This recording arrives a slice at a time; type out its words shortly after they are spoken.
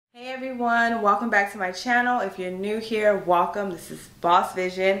everyone, welcome back to my channel. If you're new here, welcome. This is Boss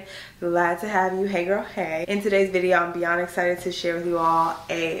Vision. Glad to have you. Hey girl, hey. In today's video, I'm beyond excited to share with you all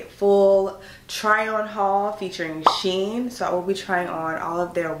a full try-on haul featuring Shein. So I will be trying on all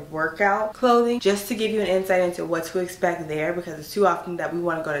of their workout clothing just to give you an insight into what to expect there, because it's too often that we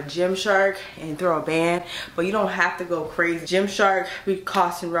want to go to Gymshark and throw a band, but you don't have to go crazy. Gymshark be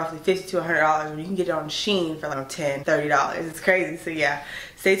costing roughly $50 to $100 when you can get it on Shein for like $10, $30. It's crazy. So yeah,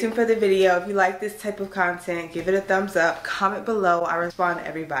 stay tuned for the video. If you like this type of content, give it a thumbs up, comment below. I respond to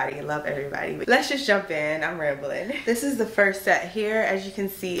everybody. I love everybody. But let's just jump in. I'm rambling. This is the first set here. As you can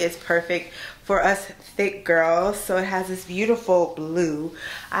see, it's perfect for us thick girls. So it has this beautiful blue.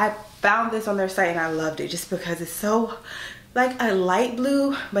 I found this on their site and I loved it just because it's so like a light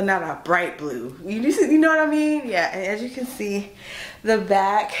blue but not a bright blue. You know what I mean? Yeah, and as you can see, the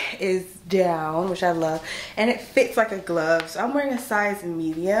back is down, which I love, and it fits like a glove. So I'm wearing a size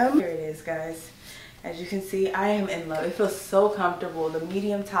medium. Here it is, guys. As you can see, I am in love. It feels so comfortable. The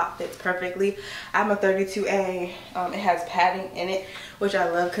medium top fits perfectly. I'm a 32A. It has padding in it, which I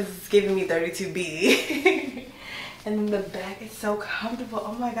love because it's giving me 32B. And then the back is so comfortable.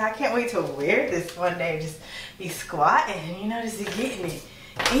 Oh my God, I can't wait to wear this one day. Just be squatting, you know, just getting it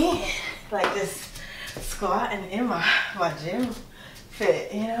in. Like just squatting in my gym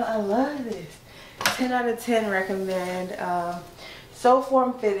fit. You know, I love this. 10 out of 10 recommend. So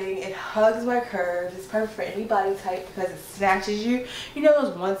form fitting. It hugs my curves. It's perfect for any body type because it snatches you. You know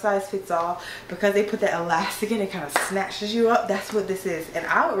those one size fits all, because they put that elastic in, it kind of snatches you up. That's what this is. And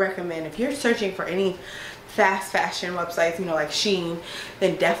I would recommend, if you're searching for any fast fashion websites, you know, like Shein,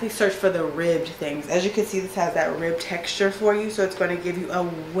 then definitely search for the ribbed things. As you can see, this has that rib texture for you, so it's going to give you a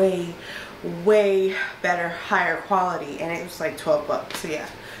way better, higher quality, and it was like 12 bucks. So yeah,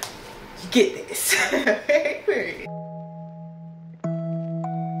 get this.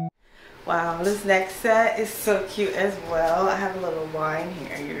 Wow, this next set is so cute as well. I have a little line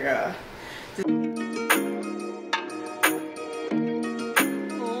here.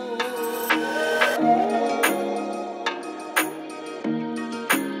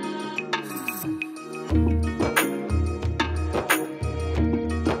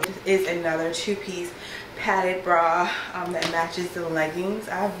 Is another two-piece padded bra that matches the leggings.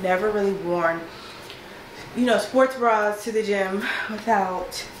 I've never really worn, you know, sports bras to the gym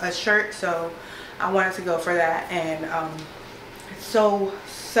without a shirt, so I wanted to go for that. And it's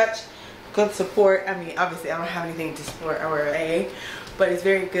such good support. I mean, obviously I don't have anything to support or a, but it's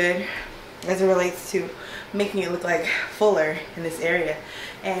very good as it relates to making it look like fuller in this area.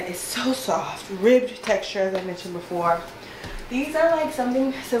 And it's so soft, ribbed texture, as I mentioned before. These are like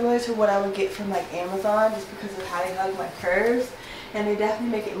something similar to what I would get from like Amazon, just because of how they hug my curves, and they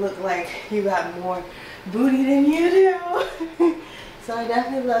definitely make it look like you got more booty than you do. So I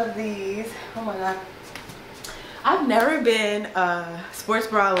definitely love these. Oh my God, I've never been a sports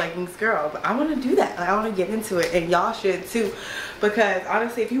bra leggings girl, but I want to do that. I want to get into it, and y'all should too, because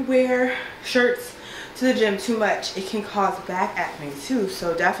honestly, if you wear shirts to the gym too much, it can cause back acne too.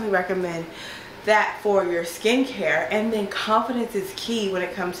 So definitely recommend that for your skincare. And then confidence is key when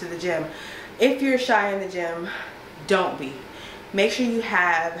it comes to the gym. If you're shy in the gym, don't be. Make sure you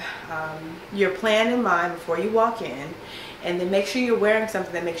have your plan in mind before you walk in, and then make sure you're wearing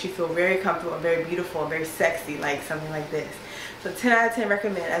something that makes you feel very comfortable and very beautiful and very sexy, like something like this. So 10 out of 10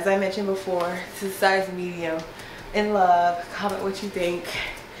 recommend. As I mentioned before, this is size medium. In love. Comment what you think.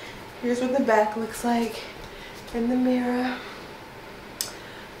 Here's what the back looks like in the mirror.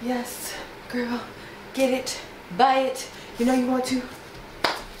 Yes, girl, get it, buy it, you know you want to.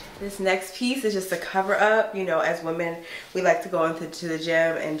 This next piece is just a cover up. You know, as women, we like to go into the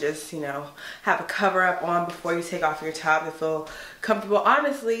gym and just, you know, have a cover up on before you take off your top to feel comfortable.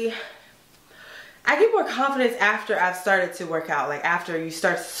 Honestly, I get more confidence after I've started to work out. Like after you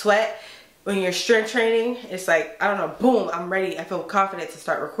start to sweat, when you're strength training, it's like, I don't know, boom, I'm ready. I feel confident to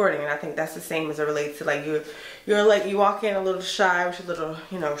start recording. And I think that's the same as it relates to like you're like, you walk in a little shy with your little,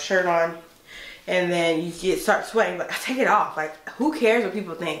 you know, shirt on, and then you start sweating, but I take it off. Like, who cares what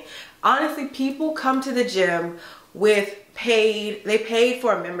people think? Honestly, people come to the gym with they paid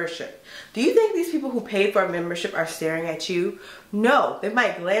for a membership. Do you think these people who paid for a membership are staring at you? No, they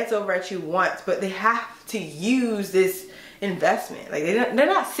might glance over at you once, but they have to use this investment. Like they're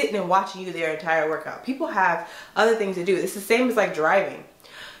not sitting and watching you their entire workout. People have other things to do. It's the same as like driving.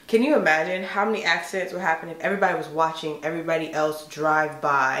 Can you imagine how many accidents would happen if everybody was watching everybody else drive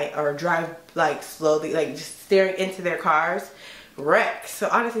by, or drive like slowly, like just staring into their cars? Wrecks. So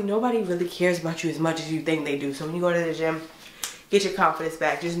honestly, nobody really cares about you as much as you think they do. So when you go to the gym, get your confidence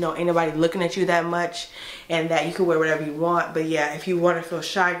back. Just know ain't nobody looking at you that much, and that you can wear whatever you want. But yeah, if you want to feel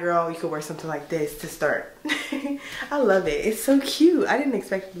shy, girl, you can wear something like this to start. I love it. It's so cute. I didn't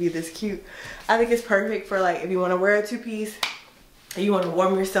expect it to be this cute. I think it's perfect for like if you want to wear a two-piece, you want to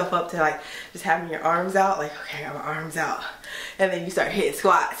warm yourself up to like just having your arms out, like, okay, I got my arms out, and then you start hitting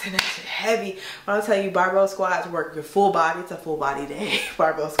squats, and that's heavy. When I tell you barbell squats work your full body, it's a full body day,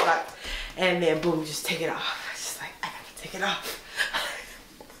 barbell squats, and then boom, just take it off. It's just like, I gotta take it off.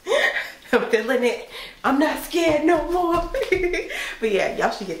 I'm feeling it. I'm not scared no more. But yeah,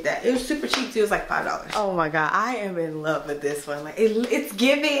 y'all should get that. It was super cheap too. It was like $5. Oh my god, I am in love with this one. Like it's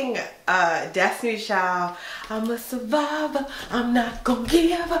giving Destiny Child. I'm a survivor. I'm not gonna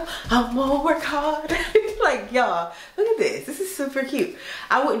give up. I'm gonna work hard. Like y'all, look at this. This is super cute.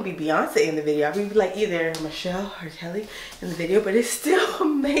 I wouldn't be Beyonce in the video. I would be like either Michelle or Kelly in the video, but it's still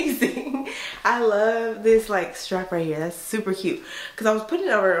amazing. I love this like strap right here. That's super cute. Because I was putting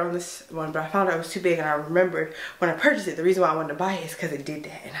it over on this one, but I found out it was too big, and I remembered when I purchased it, the reason why I wanted to buy it is because it did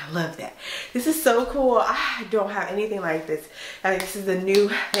that, and I love that. This is so cool. I don't have anything like this. I think this is a new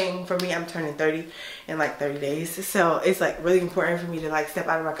thing for me. I'm turning 30 in like 30 days, so it's like really important for me to like step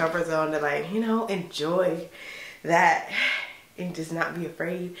out of my comfort zone to like, you know, enjoy that and just not be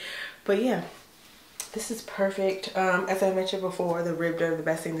afraid. But yeah, this is perfect. As I mentioned before, the ribbed are the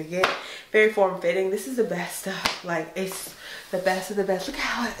best thing to get. Very form-fitting. This is the best stuff. Like, it's the best of the best. Look at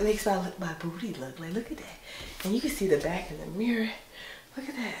how it makes my booty look. Like, look at that. And you can see the back in the mirror. Look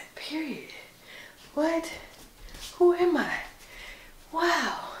at that. Period. What? Who am I?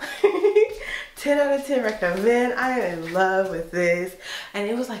 Wow. 10 out of 10 recommend. I am in love with this. And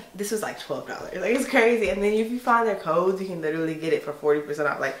it was like, this was like $12. Like, it's crazy. And then if you find their codes, you can literally get it for 40%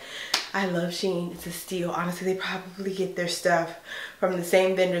 off. Like, I love Shein. It's a steal. Honestly, they probably get their stuff from the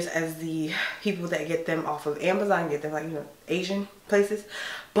same vendors as the people that get them off of Amazon, get them like, you know, Asian places.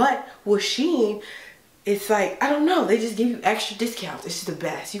 But with Shein, it's like, I don't know, they just give you extra discounts. It's just the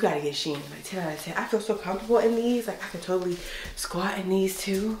best. You gotta get Shein. Like 10 out of 10. I feel so comfortable in these. Like, I could totally squat in these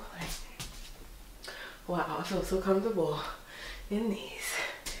too. Like, wow, I feel so comfortable in these.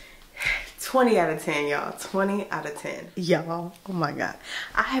 20 out of 10, y'all. 20 out of 10. Y'all, oh my god.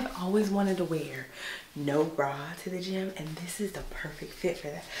 I have always wanted to wear no bra to the gym, and this is the perfect fit for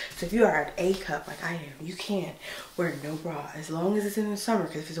that. So if you are an A cup like I am, you can wear no bra as long as it's in the summer,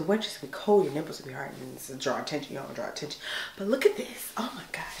 because if it's a winter, it's gonna be cold, your nipples will be hard, and it's to draw attention. You don't draw attention. But look at this. Oh my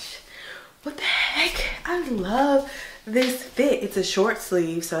gosh. What the heck? I love this fit. It's a short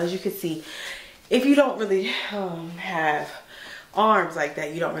sleeve, so as you can see, if you don't really have arms like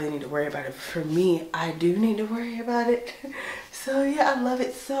that, you don't really need to worry about it. For me, I do need to worry about it. So yeah, I love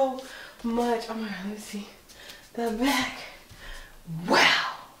it so much. Oh my god, let me see the back.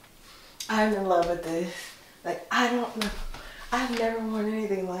 Wow, I'm in love with this. Like, I don't know, I've never worn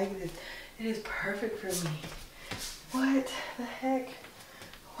anything like this. It is perfect for me. What the heck?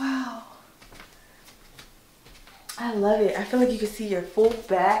 Wow, I love it. I feel like you can see your full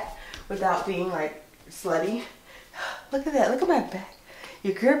back without being like slutty. Look at that. Look at my back.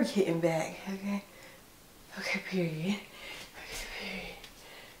 Your girl be hitting back. Okay. Okay, period. Okay, period.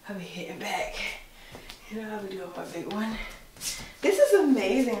 I'll be hitting back. You know, I'll be doing my big one. This is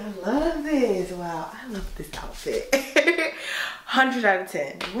amazing. I love this. Wow. I love this outfit. 100 out of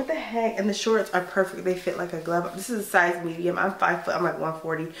 10. What the heck? And the shorts are perfect. They fit like a glove. This is a size medium. I'm 5 foot. I'm like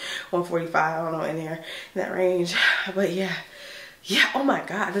 140, 145. I don't know, in there, in that range. But yeah. Yeah. Oh my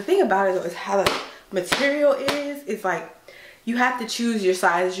god. The thing about it though is how the material is. It's like you have to choose your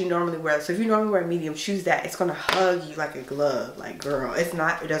size you normally wear. So if you normally wear medium, choose that. It's gonna hug you like a glove. Like, girl, it's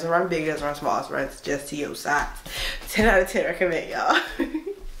not, it doesn't run big, it doesn't run small, it runs just to your size. 10 out of 10 recommend, y'all.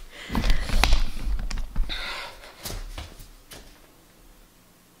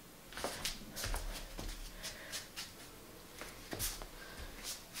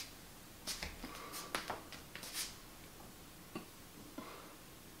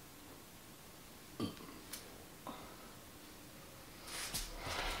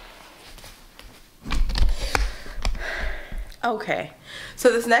 Okay,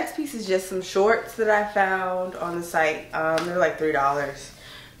 so this next piece is just some shorts that I found on the site. They're like $3.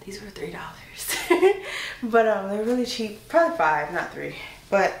 These were $3. But they're really cheap. Probably 5, not 3.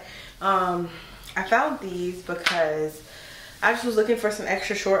 But I found these because I just was looking for some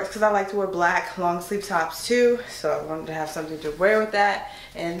extra shorts because I like to wear black long sleeve tops too. So I wanted to have something to wear with that.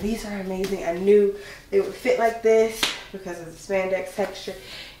 And these are amazing. I knew they would fit like this because of the spandex texture.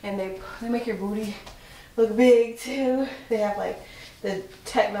 And they make your booty look big too. They have like the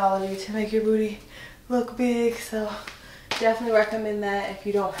technology to make your booty look big. So definitely recommend that if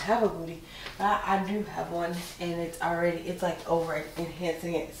you don't have a booty. But I do have one, and it's like over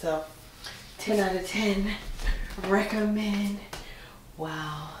enhancing it. So 10 out of 10 recommend.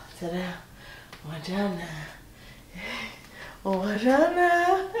 Wow. Ta-da. Madonna.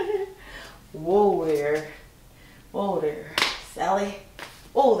 Madonna. Whoa there. Whoa there. Sally.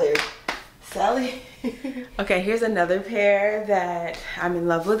 Whoa there. Sally. Okay, here's another pair that I'm in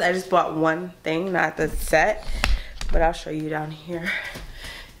love with. I just bought one thing, not the set, but I'll show you down here.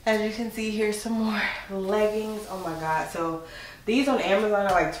 As you can see, here's some more leggings. Oh my god. So these on Amazon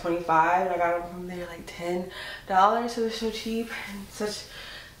are like $25, and I got them from there like $10. So they're so cheap and such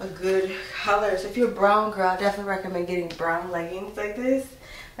a good color. So if you're a brown girl, I definitely recommend getting brown leggings like this.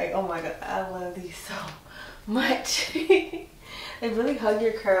 Like, oh my god, I love these so much. They really hug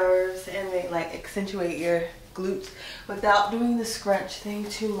your curves, and they like accentuate your glutes without doing the scrunch thing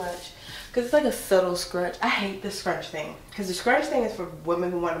too much. Because it's like a subtle scrunch. I hate the scrunch thing. Because the scrunch thing is for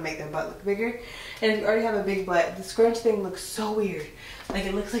women who want to make their butt look bigger. And if you already have a big butt, the scrunch thing looks so weird. Like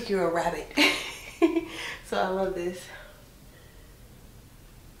it looks like you're a rabbit. So I love this.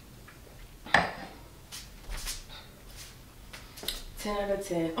 Ten out of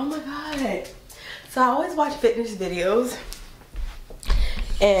 10. Oh my god. So I always watch fitness videos,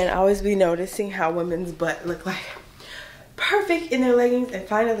 and I always be noticing how women's butt look like perfect in their leggings, and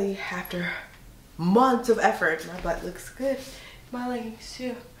finally after months of effort, my butt looks good in my leggings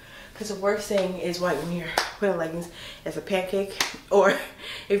too. Because the worst thing is when you're putting leggings as a pancake, or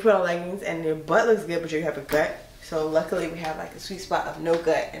if you put on leggings and your butt looks good but you have a gut. So luckily we have like a sweet spot of no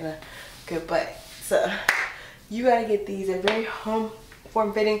gut and a good butt. So you gotta get these. They're very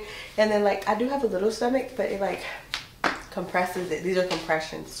form fitting, and then like I do have a little stomach, but it like compresses it. These are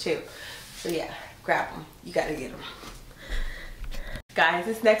compressions too. So yeah, grab them. You gotta get them. Guys,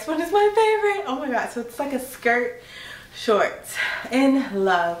 this next one is my favorite. Oh my god. So it's like a skirt shorts. In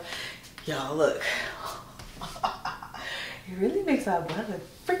love. Y'all look. It really makes my butt look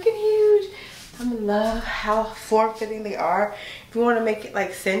freaking huge. I'm in love how form-fitting they are. If you want to make it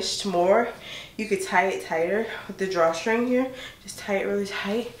like cinched more, you could tie it tighter with the drawstring here. Just tie it really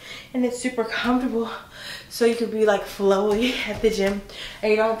tight, and it's super comfortable. So you could be like flowy at the gym,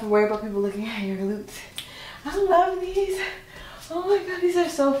 and you don't have to worry about people looking at your glutes. I love these. Oh my god, these are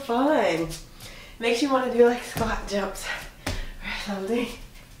so fun. Makes you want to do like squat jumps or something.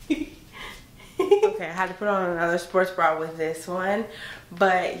 Okay, I had to put on another sports bra with this one,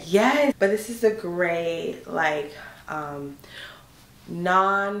 but yes, but this is a gray like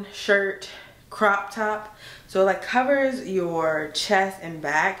non-shirt crop top, so it like covers your chest and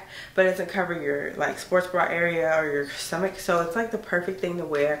back, but it doesn't cover your like sports bra area or your stomach. So it's like the perfect thing to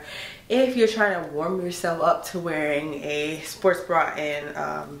wear if you're trying to warm yourself up to wearing a sports bra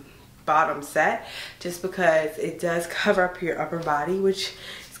and bottom set, just because it does cover up your upper body, which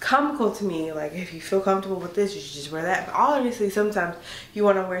is comical to me. Like if you feel comfortable with this, you should just wear that. But obviously sometimes you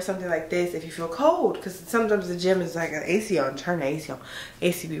want to wear something like this if you feel cold, because sometimes the gym is like an AC on, turn the AC on,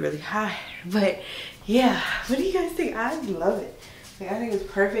 AC be really high. But yeah, what do you guys think? I love it. Like, I think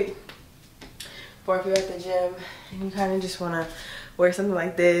it's perfect for if you're at the gym and you kind of just want to wear something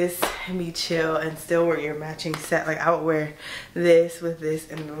like this and be chill and still wear your matching set. Like I would wear this with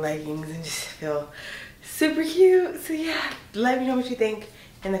this and the leggings and just feel super cute. So yeah, let me know what you think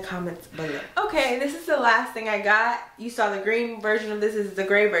in the comments below. Okay, this is the last thing I got. You saw the green version of this. This is the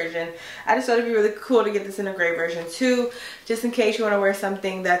gray version. I just thought it'd be really cool to get this in a gray version too, just in case you want to wear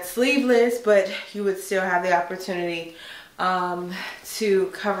something that's sleeveless but you would still have the opportunity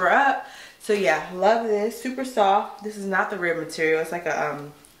to cover up. So yeah, love this. Super soft. This is not the rib material. It's like a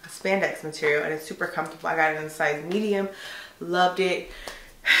spandex material, and it's super comfortable. I got it in size medium. Loved it.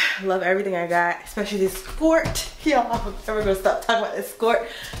 Love everything I got, especially this skirt. Y'all, I'm never gonna stop talking about this skirt.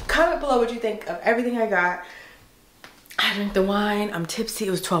 Comment below what you think of everything I got. I drank the wine. I'm tipsy.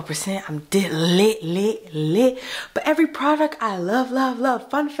 It was 12%. I'm lit. But every product I love, love, love.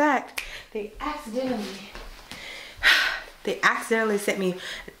 Fun fact, they accidentally sent me an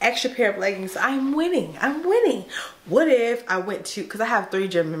extra pair of leggings. So I'm winning. I'm winning. What if I went to, because I have 3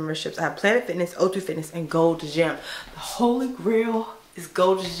 gym memberships. I have Planet Fitness, O2 Fitness, and Gold's Gym. The holy grail is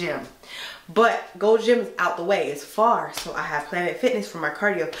Gold's Gym. But Gold's Gym is out the way. It's far. So I have Planet Fitness for my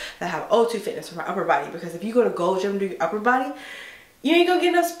cardio, and I have O2 Fitness for my upper body. Because if you go to Gold's Gym to do your upper body, you ain't gonna get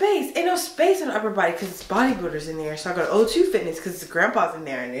enough space. Ain't no space in the upper body because it's bodybuilders in there. So I go to O2 Fitness because the grandpa's in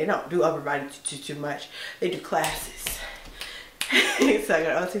there and they don't do upper body too much. They do classes. So I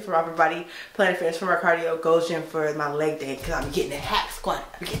got O2 for my upper body, Planet Fitness for my cardio, Gold's Gym for my leg day because I'm getting a hack squat.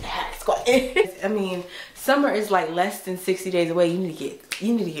 I mean, Summer is like less than 60 days away. You need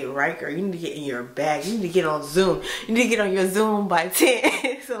to get right, girl. You need to get in your bag. You need to get on Zoom. You need to get on your Zoom by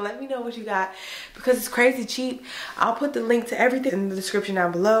 10. So let me know what you got, because it's crazy cheap. I'll put the link to everything in the description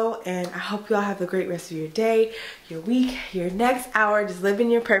down below, and I hope y'all have a great rest of your day, your week, your next hour. Just live in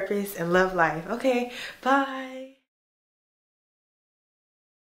your purpose and love life. Okay, bye.